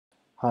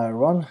Hi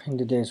everyone, in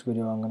today's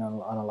video I'm going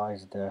to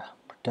analyze the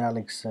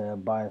Protalix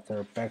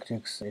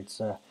BioTherapeutics. It's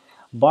a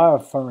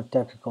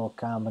biopharmaceutical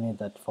company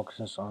that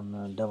focuses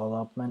on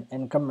development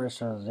and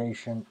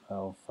commercialization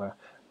of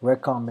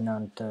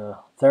recombinant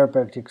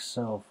therapeutics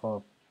of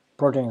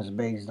proteins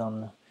based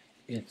on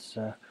its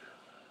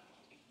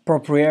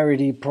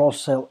proprietary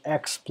ProCell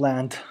X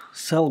plant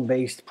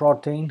cell-based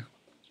protein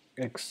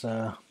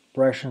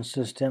expression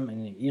system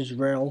in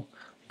Israel,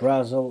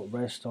 Brazil,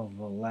 rest of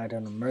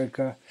Latin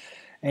America,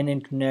 and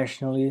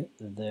internationally.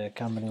 The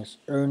company's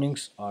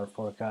earnings are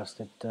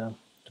forecasted to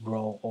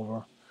grow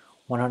over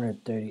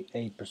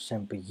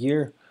 138% per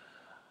year.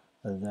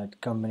 That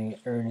company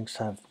earnings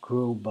have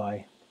grew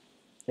by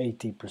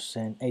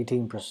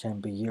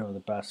 18% per year over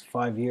the past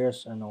 5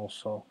 years, and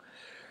also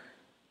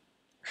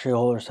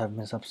shareholders have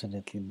been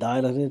substantially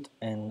diluted,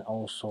 and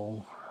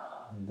also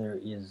there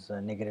is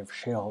a negative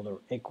shareholder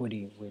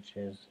equity, which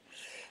is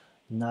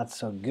not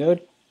so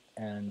good.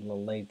 And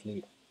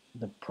lately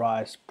the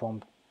price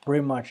pumped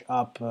pretty much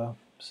up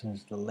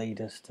since the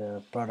latest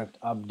product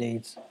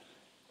updates.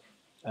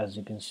 As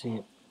you can see,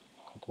 it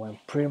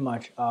went pretty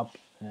much up,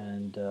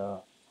 and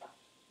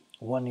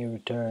 1 year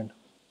return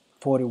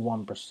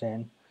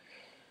 41%.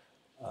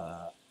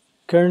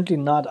 Currently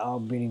not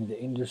outbidding the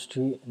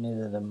industry,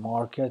 neither the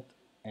market,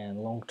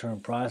 and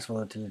long-term price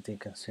volatility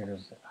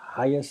considers the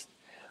highest.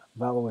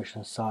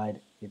 Valuation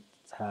side, it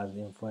has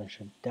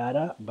influential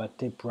data, but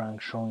tip rank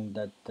showing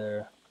that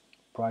the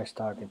price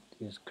target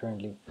is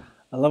currently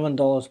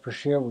 $11 per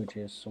share, which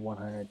is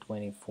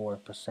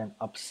 124%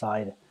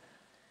 upside.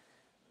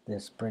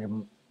 This pretty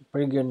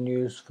good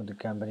news for the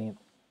company,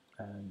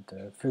 and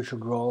future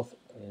growth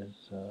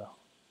is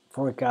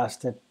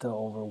forecasted to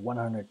over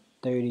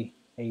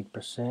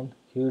 138%,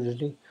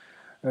 hugely.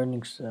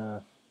 Earnings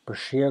per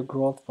share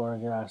growth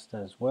forecast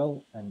as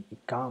well, and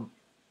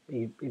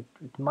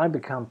it might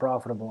become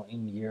profitable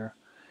in year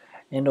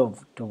end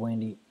of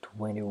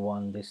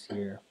 2021 this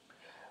year.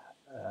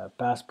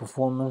 Past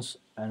performance,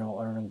 annual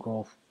earning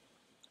growth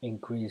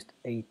increased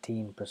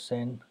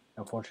 18%.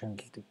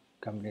 Unfortunately, the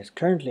company is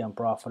currently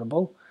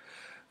unprofitable.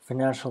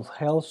 Financial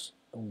health,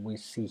 we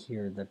see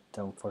here that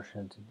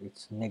unfortunately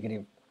it's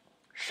negative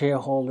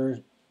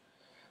shareholders,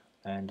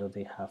 and do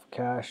they have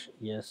cash?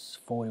 Yes,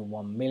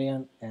 41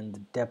 million, and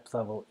the debt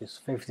level is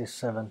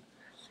 57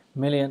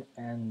 million.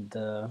 And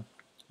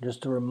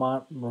just a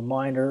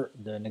reminder,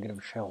 the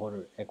negative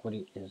shareholder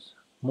equity is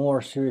more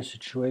serious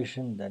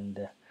situation than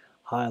the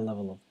high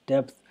level of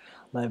debt.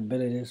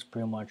 Liabilities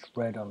pretty much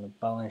red on the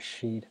balance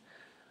sheet.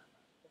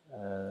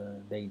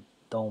 They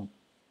don't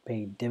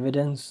pay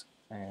dividends,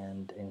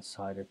 and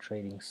inside the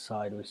trading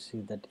side we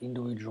see that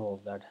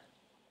individual that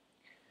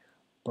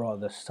brought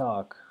the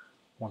stock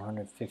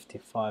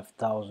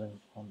 155,000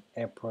 on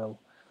April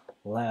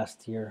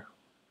last year.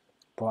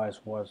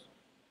 Price was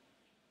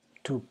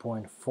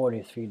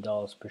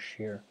 $2.43 per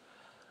share.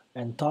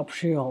 And top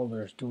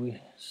shareholders, do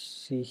we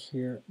see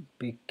here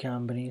big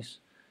companies?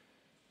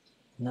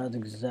 Not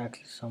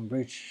exactly. Some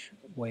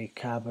Bridgeway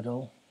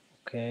Capital,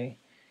 okay,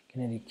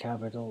 Kennedy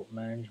Capital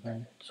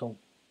Management. So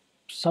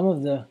some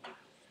of the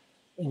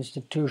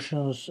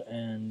institutions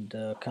and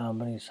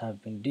companies have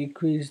been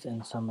decreased,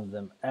 and some of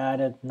them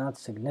added. Not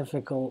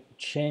significant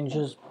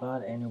changes,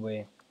 but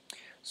anyway,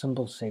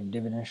 simple safe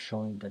dividends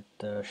showing that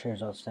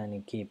shares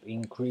outstanding keep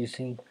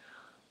increasing.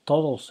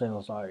 Total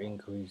sales are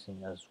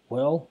increasing as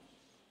well,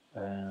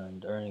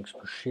 and earnings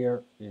per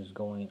share is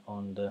going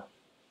on the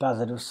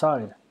positive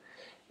side.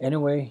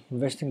 Anyway,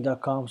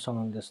 investing.com,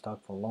 selling this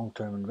stock for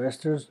long-term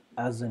investors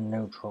as a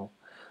neutral.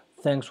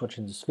 Thanks for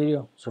watching this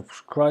video.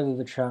 Subscribe to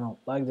the channel,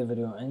 like the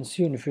video, and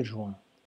see you in the future one.